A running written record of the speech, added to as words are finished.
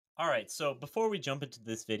Alright, so before we jump into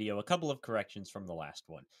this video, a couple of corrections from the last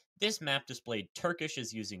one. This map displayed Turkish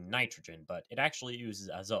as using nitrogen, but it actually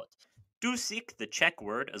uses azot. Dusik, the Czech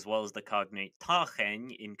word, as well as the cognate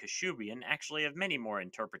tachen in Kashubian, actually have many more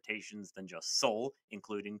interpretations than just sol,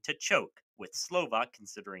 including to choke, with Slovak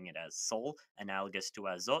considering it as sol, analogous to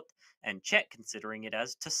azot, and Czech considering it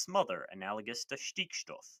as to smother, analogous to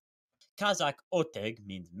stickstoff. Kazakh oteg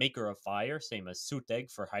means maker of fire, same as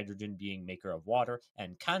suteg for hydrogen being maker of water,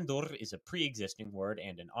 and kandur is a pre existing word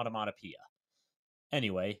and an onomatopoeia.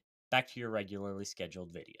 Anyway, back to your regularly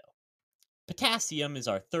scheduled video. Potassium is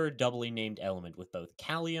our third doubly named element with both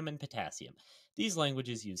calcium and potassium. These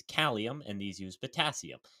languages use calcium and these use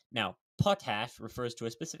potassium. Now, potash refers to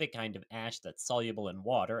a specific kind of ash that's soluble in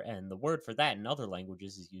water, and the word for that in other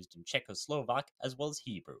languages is used in Czechoslovak as well as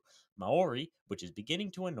Hebrew. Maori, which is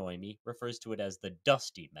beginning to annoy me, refers to it as the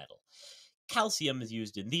dusty metal. Calcium is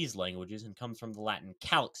used in these languages and comes from the Latin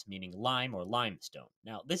calx, meaning lime or limestone.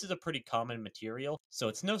 Now, this is a pretty common material, so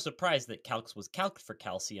it's no surprise that calx was calqued for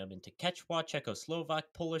calcium into Quechua, Czechoslovak,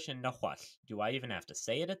 Polish, and Nahuatl. Do I even have to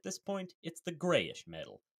say it at this point? It's the grayish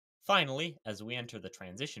metal. Finally, as we enter the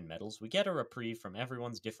transition metals, we get a reprieve from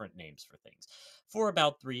everyone's different names for things. For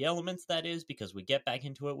about 3 elements, that is, because we get back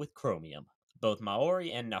into it with chromium. Both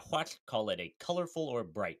Maori and Nahuatl call it a colorful or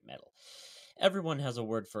bright metal. Everyone has a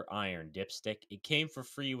word for iron, dipstick. It came for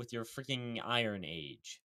free with your freaking Iron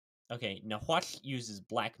Age. Okay, Nahuatl uses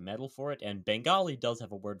black metal for it, and Bengali does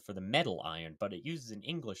have a word for the metal iron, but it uses an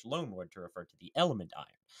English loanword to refer to the element iron.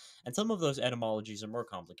 And some of those etymologies are more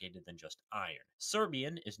complicated than just iron.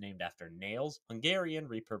 Serbian is named after nails, Hungarian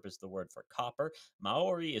repurposed the word for copper,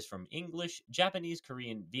 Maori is from English, Japanese,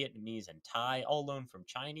 Korean, Vietnamese, and Thai all loaned from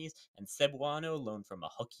Chinese, and Cebuano loaned from a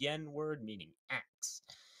Hokkien word meaning axe.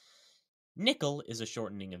 Nickel is a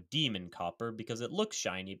shortening of demon copper because it looks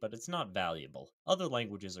shiny, but it's not valuable. Other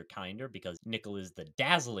languages are kinder because nickel is the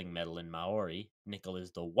dazzling metal in Maori, nickel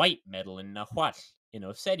is the white metal in Nahuatl. In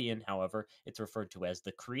Ossetian, however, it's referred to as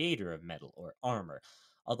the creator of metal or armor,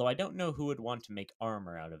 although I don't know who would want to make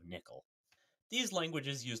armor out of nickel. These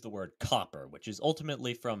languages use the word copper, which is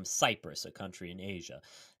ultimately from Cyprus, a country in Asia.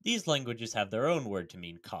 These languages have their own word to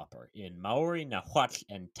mean copper. In Maori, Nahuatl,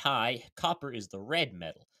 and Thai, copper is the red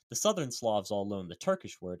metal. The southern Slavs all loaned the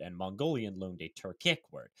Turkish word, and Mongolian loaned a Turkic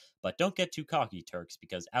word. But don't get too cocky, Turks,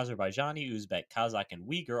 because Azerbaijani, Uzbek, Kazakh, and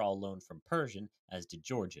Uyghur all loaned from Persian, as did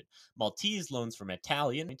Georgian. Maltese loans from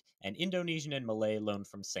Italian, and Indonesian and Malay loaned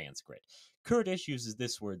from Sanskrit. Kurdish uses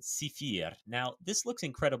this word sifir. Now, this looks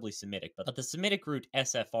incredibly Semitic, but the Semitic root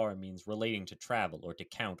SFR means relating to travel or to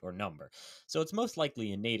count or number, so it's most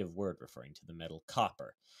likely a native word referring to the metal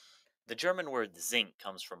copper. The German word zinc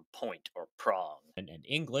comes from point or prong. And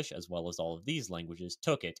English, as well as all of these languages,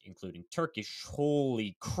 took it, including Turkish.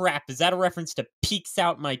 Holy crap, is that a reference to peeks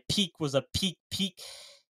out my peak was a peak?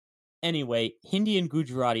 Anyway, Hindi and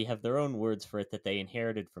Gujarati have their own words for it that they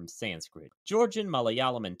inherited from Sanskrit. Georgian,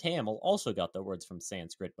 Malayalam, and Tamil also got their words from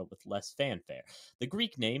Sanskrit, but with less fanfare. The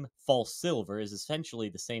Greek name, false silver, is essentially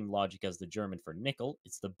the same logic as the German for nickel.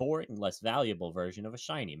 It's the boring, less valuable version of a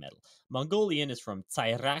shiny metal. Mongolian is from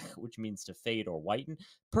tsairach, which means to fade or whiten.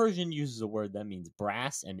 Persian uses a word that means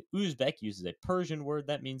brass, and Uzbek uses a Persian word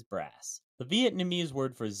that means brass. The Vietnamese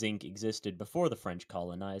word for zinc existed before the French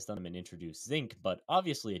colonized them and introduced zinc, but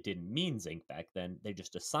obviously it didn't mean zinc back then. They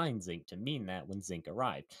just assigned zinc to mean that when zinc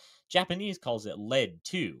arrived. Japanese calls it lead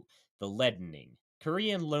too, the leadening.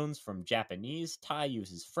 Korean loans from Japanese. Thai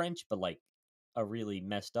uses French, but like a really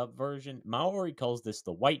messed up version. Maori calls this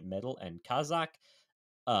the white metal, and Kazakh,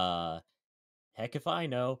 uh, heck if I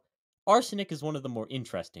know. Arsenic is one of the more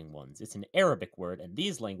interesting ones. It's an Arabic word, and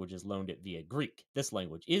these languages loaned it via Greek. This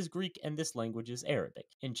language is Greek, and this language is Arabic.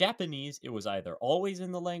 In Japanese, it was either always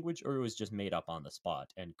in the language or it was just made up on the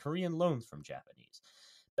spot, and Korean loans from Japanese.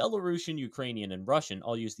 Belarusian, Ukrainian, and Russian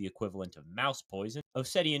all use the equivalent of mouse poison.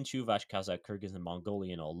 Ossetian, Chuvash, Kazakh, Kyrgyz, and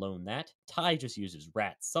Mongolian all loan that. Thai just uses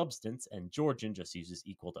rat substance, and Georgian just uses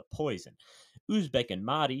equal to poison. Uzbek and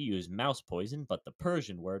Mahdi use mouse poison, but the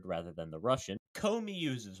Persian word rather than the Russian. Komi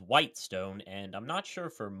uses white stone, and I'm not sure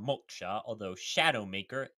for moksha, although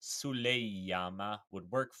Shadowmaker, Suleyama, would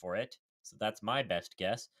work for it, so that's my best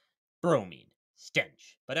guess. Bromine.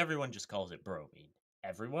 Stench. But everyone just calls it bromine.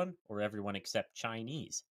 Everyone? Or everyone except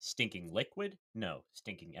Chinese? Stinking liquid? No.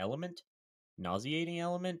 Stinking element? Nauseating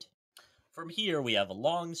element? From here, we have a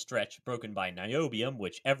long stretch broken by niobium,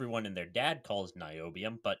 which everyone and their dad calls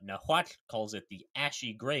niobium, but Nahuatl calls it the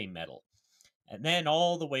ashy gray metal. And then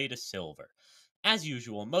all the way to silver. As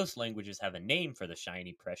usual, most languages have a name for the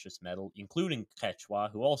shiny precious metal, including Quechua,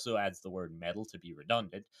 who also adds the word metal to be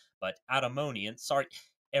redundant, but Aramonian, sorry,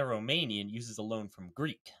 Aromanian uses a loan from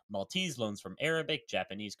Greek. Maltese loans from Arabic.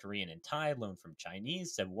 Japanese, Korean, and Thai loan from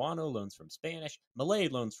Chinese. Cebuano loans from Spanish. Malay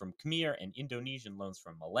loans from Khmer, and Indonesian loans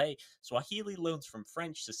from Malay. Swahili loans from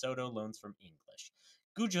French. Sesotho loans from English.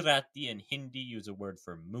 Gujarati and Hindi use a word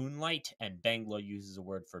for moonlight, and Bangla uses a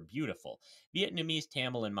word for beautiful. Vietnamese,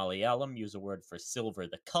 Tamil, and Malayalam use a word for silver,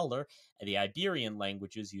 the color, and the Iberian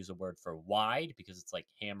languages use a word for wide because it's like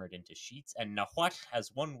hammered into sheets, and Nahuatl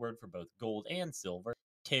has one word for both gold and silver,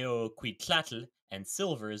 Teoquitlatl, and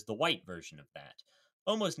silver is the white version of that.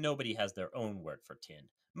 Almost nobody has their own word for tin.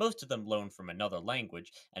 Most of them loan from another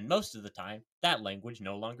language, and most of the time, that language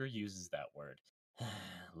no longer uses that word.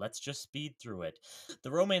 Let's just speed through it.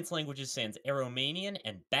 The Romance languages sans Aromanian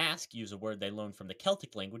and Basque use a word they loaned from the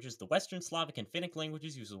Celtic languages. The Western Slavic and Finnic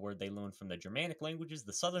languages use a word they loaned from the Germanic languages.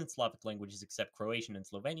 The Southern Slavic languages, except Croatian and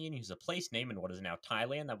Slovenian, use a place name in what is now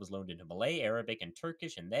Thailand that was loaned into Malay, Arabic, and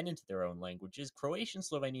Turkish, and then into their own languages. Croatian,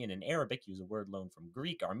 Slovenian, and Arabic use a word loaned from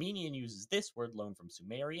Greek. Armenian uses this word loaned from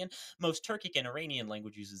Sumerian. Most Turkic and Iranian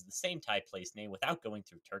language uses the same Thai place name without going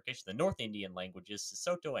through Turkish. The North Indian languages,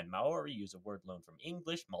 Sesotho and Maori, use a word loaned from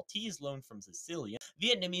English. Maltese loaned from Sicilian.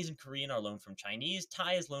 Vietnamese and Korean are loaned from Chinese.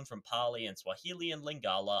 Thai is loaned from Pali, and Swahili and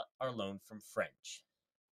Lingala are loaned from French.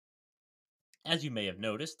 As you may have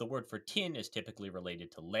noticed, the word for tin is typically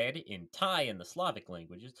related to lead. In Thai and the Slavic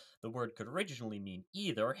languages, the word could originally mean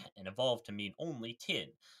either and evolved to mean only tin.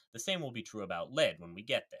 The same will be true about lead when we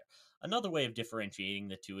get there. Another way of differentiating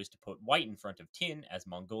the two is to put white in front of tin, as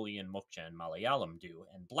Mongolian, Mokcha, and Malayalam do,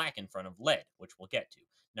 and black in front of lead, which we'll get to.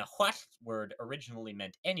 Now, Huatl's word originally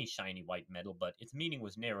meant any shiny white metal, but its meaning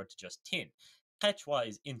was narrowed to just tin. Quechua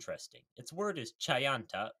is interesting. Its word is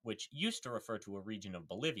Chayanta, which used to refer to a region of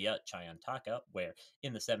Bolivia, Chayantaca, where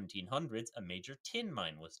in the 1700s a major tin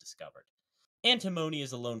mine was discovered. Antimony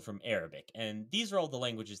is a loan from Arabic, and these are all the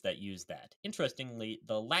languages that use that. Interestingly,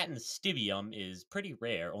 the Latin stibium is pretty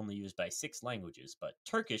rare, only used by 6 languages, but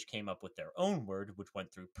Turkish came up with their own word, which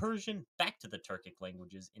went through Persian, back to the Turkic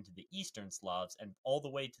languages, into the Eastern Slavs, and all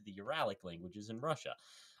the way to the Uralic languages in Russia.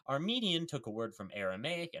 Armenian took a word from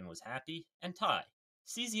Aramaic and was happy, and Thai.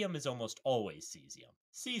 Cesium is almost always cesium.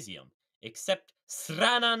 Cesium, except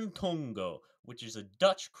Sranan Tongo, which is a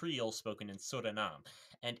Dutch Creole spoken in Suriname,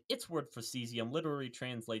 and its word for cesium literally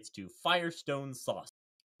translates to firestone sauce.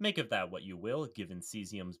 Make of that what you will, given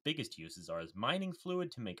cesium's biggest uses are as mining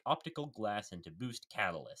fluid to make optical glass and to boost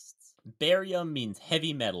catalysts. Barium means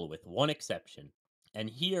heavy metal with one exception.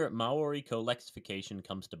 And here, Maori colexification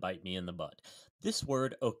comes to bite me in the butt. This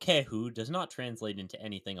word, okehu, does not translate into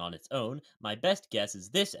anything on its own. My best guess is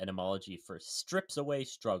this etymology for strips away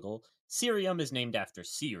struggle. Cerium is named after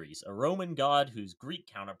Ceres, a Roman god whose Greek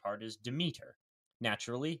counterpart is Demeter.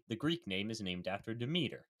 Naturally, the Greek name is named after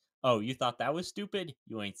Demeter. Oh, you thought that was stupid?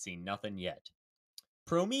 You ain't seen nothing yet.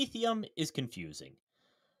 Promethium is confusing.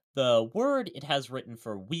 The word it has written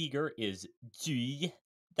for Uyghur is Zui.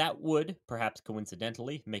 That would, perhaps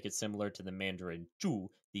coincidentally, make it similar to the Mandarin Zhu,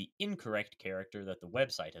 the incorrect character that the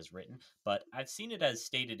website has written, but I've seen it as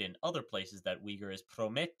stated in other places that Uyghur is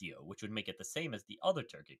Prometio, which would make it the same as the other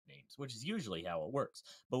Turkic names, which is usually how it works.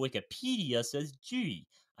 But Wikipedia says Zui.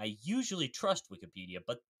 I usually trust Wikipedia,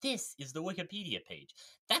 but this is the Wikipedia page.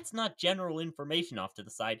 That's not general information off to the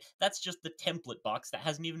side, that's just the template box that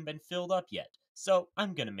hasn't even been filled up yet. So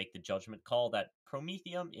I'm gonna make the judgment call that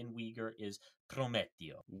Promethium in Uyghur is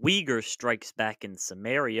Prometio. Uyghur strikes back in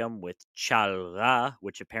Sumerium with Chalra,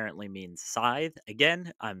 which apparently means scythe.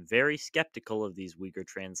 Again, I'm very skeptical of these Uyghur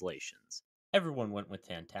translations. Everyone went with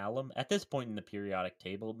tantalum. At this point in the periodic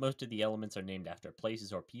table, most of the elements are named after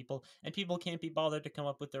places or people, and people can't be bothered to come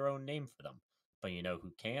up with their own name for them. But you know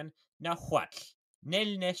who can? Nahuatl.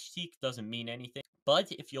 Nel Neshtik doesn't mean anything,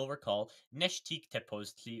 but if you'll recall, Neshtik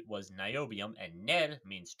Tepoztli was niobium, and Ner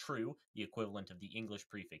means true, the equivalent of the English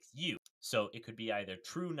prefix U. So it could be either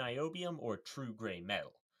true niobium or true gray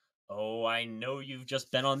metal. Oh, I know you've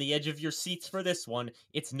just been on the edge of your seats for this one.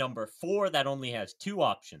 It's number 4 that only has 2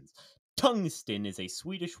 options. Tungsten is a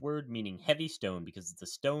Swedish word meaning heavy stone because it's a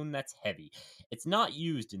stone that's heavy. It's not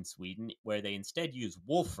used in Sweden, where they instead use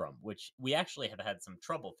wolfram, which we actually have had some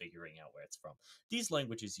trouble figuring out where it's from. These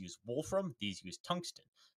languages use wolfram, these use tungsten.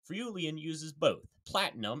 Friulian uses both.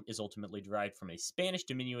 Platinum is ultimately derived from a Spanish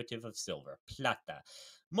diminutive of silver, plata.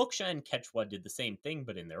 Moksha and Quechua did the same thing,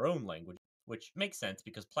 but in their own language, which makes sense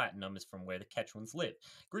because platinum is from where the Quechuans live.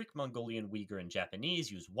 Greek, Mongolian, Uyghur, and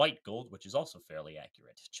Japanese use white gold, which is also fairly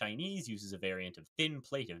accurate. Chinese uses a variant of thin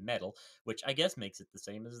plate of metal, which I guess makes it the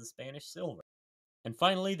same as the Spanish silver. And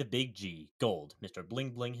finally, the big G, gold, Mr.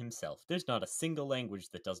 Bling Bling himself. There's not a single language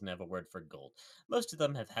that doesn't have a word for gold. Most of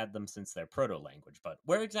them have had them since their proto-language, but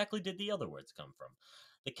where exactly did the other words come from?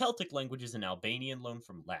 The Celtic languages in Albanian loaned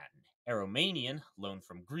from Latin, Aromanian loaned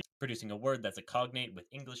from Greek, producing a word that's a cognate with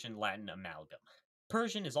English and Latin amalgam.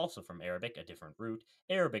 Persian is also from Arabic, a different root.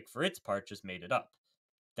 Arabic, for its part, just made it up.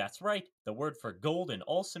 That's right, the word for gold in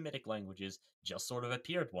all Semitic languages just sort of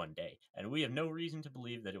appeared one day, and we have no reason to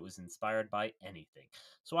believe that it was inspired by anything.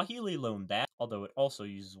 Swahili loaned that, although it also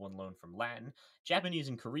uses one loan from Latin. Japanese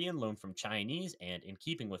and Korean loaned from Chinese, and in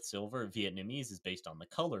keeping with silver, Vietnamese is based on the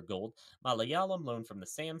color gold. Malayalam loaned from the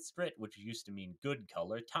Sanskrit, which used to mean good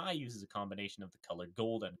color. Thai uses a combination of the color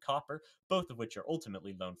gold and copper, both of which are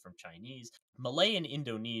ultimately loaned from Chinese. Malay and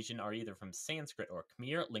Indonesian are either from Sanskrit or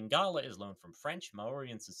Khmer. Lingala is loaned from French.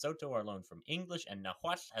 Maori and Sesotho are loaned from English. And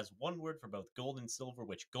Nahuatl has one word for both gold and silver,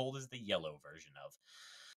 which gold is the yellow version of.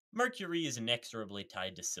 Mercury is inexorably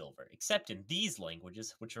tied to silver, except in these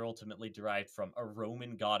languages, which are ultimately derived from a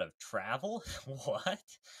Roman god of travel. What?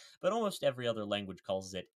 But almost every other language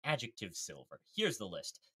calls it adjective silver. Here's the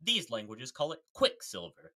list. These languages call it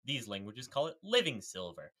quicksilver. These languages call it living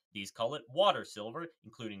silver. These call it water silver,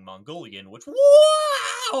 including Mongolian, which,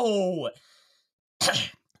 wow!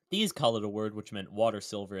 These call it a word which meant water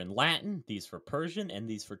silver in Latin, these for Persian, and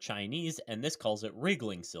these for Chinese, and this calls it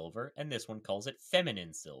wriggling silver, and this one calls it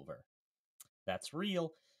feminine silver. That's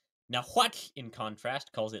real. Nahuatl, in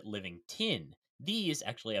contrast, calls it living tin. These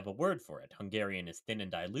actually have a word for it. Hungarian is thin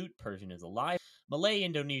and dilute, Persian is alive. Malay,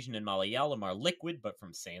 Indonesian, and Malayalam are liquid, but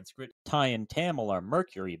from Sanskrit. Thai and Tamil are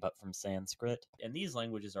mercury, but from Sanskrit. And these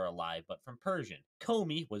languages are alive, but from Persian.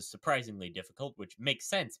 Komi was surprisingly difficult, which makes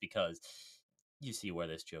sense because you see where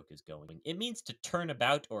this joke is going. It means to turn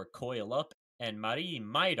about or coil up, and Marie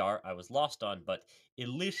Maidar I was lost on, but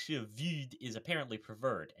Elisha Vid is apparently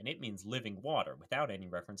preferred, and it means living water, without any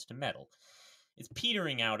reference to metal. It's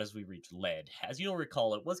petering out as we reach lead. As you'll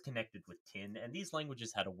recall, it was connected with tin, and these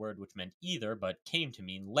languages had a word which meant either, but came to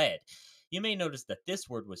mean lead. You may notice that this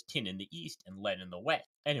word was tin in the east and lead in the west.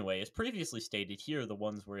 Anyway, as previously stated, here are the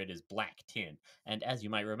ones where it is black tin. And as you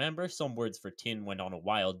might remember, some words for tin went on a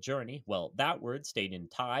wild journey. Well, that word stayed in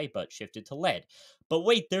Thai, but shifted to lead. But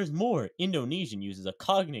wait, there's more! Indonesian uses a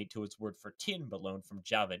cognate to its word for tin, but loaned from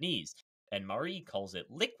Javanese, and Marie calls it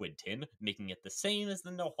liquid tin, making it the same as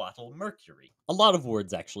the Nahuatl mercury. A lot of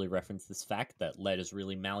words actually reference this fact that lead is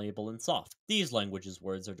really malleable and soft. These languages'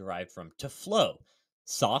 words are derived from to flow,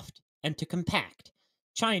 soft, and to compact.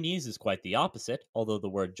 Chinese is quite the opposite. Although the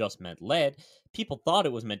word just meant lead, people thought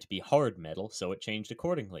it was meant to be hard metal, so it changed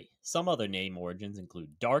accordingly. Some other name origins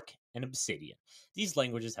include dark and obsidian. These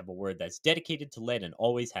languages have a word that's dedicated to lead and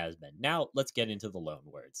always has been. Now, let's get into the loan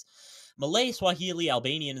words. Malay, Swahili,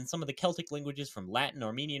 Albanian, and some of the Celtic languages from Latin,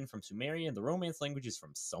 Armenian from Sumerian, the Romance languages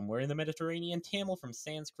from somewhere in the Mediterranean, Tamil from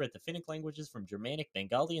Sanskrit, the Finnic languages from Germanic,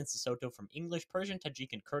 Bengali and Sesotho from English, Persian,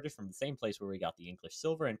 Tajik, and Kurdish from the same place where we got the English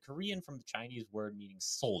silver, and Korean from the Chinese word meaning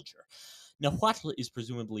soldier. Nahuatl is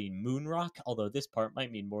presumably moon rock, although this part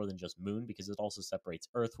might mean more than just moon because it also separates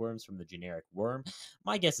earthworms from the generic worm.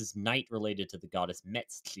 My guess is night related to the goddess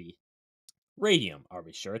Metzli. Radium. Are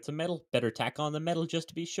we sure it's a metal? Better tack on the metal just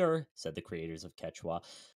to be sure, said the creators of Quechua.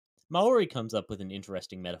 Maori comes up with an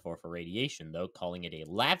interesting metaphor for radiation, though, calling it a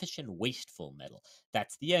lavish and wasteful metal.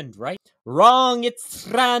 That's the end, right? Wrong! It's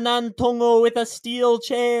Sranantongo with a steel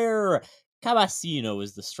chair! Kabasino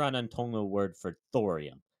is the Sranantongo word for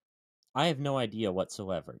thorium. I have no idea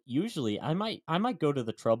whatsoever. Usually, I might go to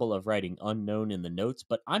the trouble of writing unknown in the notes,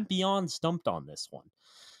 but I'm beyond stumped on this one.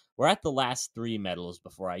 We're at the last three metals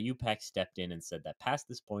before IUPAC stepped in and said that past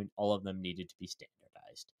this point, all of them needed to be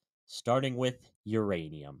standardized. Starting with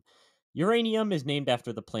uranium. Uranium is named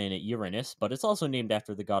after the planet Uranus, but it's also named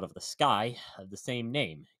after the god of the sky of the same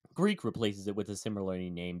name. Greek replaces it with a similarly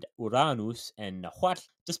named Uranus, and Nahuatl,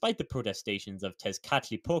 despite the protestations of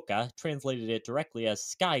Tezcatlipoca, translated it directly as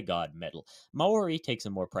sky god metal. Maori takes a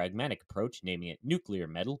more pragmatic approach, naming it nuclear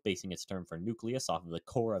metal, basing its term for nucleus off of the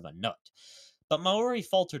core of a nut. But Maori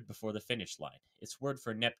faltered before the finish line. Its word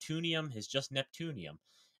for Neptunium is just Neptunium,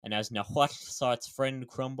 and as Nahuatl saw its friend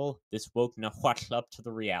crumble, this woke Nahuatl up to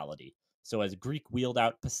the reality. So as Greek wheeled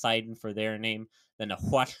out Poseidon for their name, the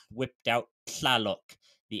Nahuatl whipped out Tlaloc,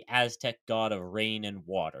 the Aztec god of rain and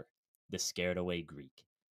water, the scared away Greek.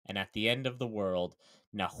 And at the end of the world,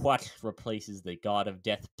 Nahuatl replaces the god of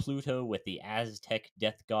death Pluto with the Aztec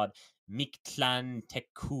death god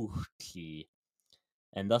Mictlantecutli.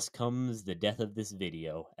 And thus comes the death of this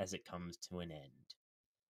video as it comes to an end.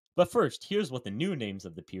 But first, here's what the new names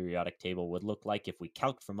of the periodic table would look like if we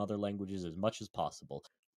calced from other languages as much as possible.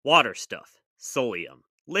 Water stuff, solium,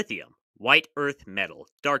 lithium, White earth metal,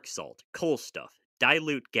 dark salt, coal stuff,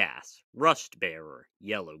 dilute gas, rust bearer,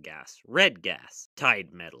 yellow gas, red gas,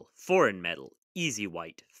 tide metal, foreign metal, easy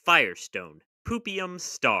white, firestone, poopium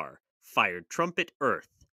star, fired trumpet earth,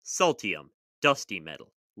 saltium, dusty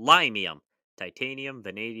metal, limium, titanium,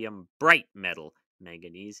 vanadium, bright metal,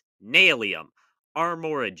 manganese, nailium,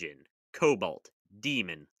 armorigin, cobalt,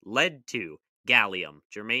 demon, lead 2, gallium,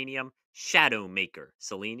 germanium, shadow maker,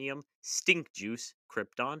 selenium, stink juice,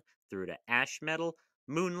 krypton, through to ash metal,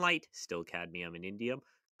 moonlight, still cadmium and indium,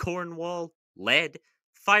 cornwall, lead,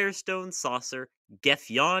 firestone saucer,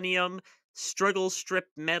 gefyonium, struggle strip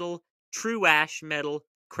metal, true ash metal,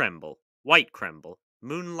 kremble, white kremble,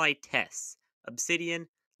 moonlight tess, obsidian,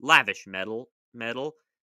 lavish metal,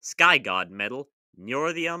 sky god metal,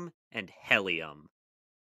 northium, and helium.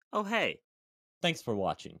 Oh hey, thanks for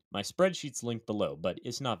watching. My spreadsheet's linked below, but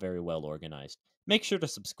it's not very well organized. Make sure to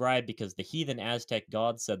subscribe because the heathen Aztec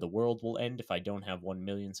gods said the world will end if I don't have 1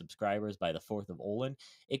 million subscribers by the 4th of Olin.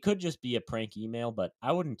 It could just be a prank email, but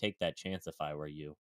I wouldn't take that chance if I were you.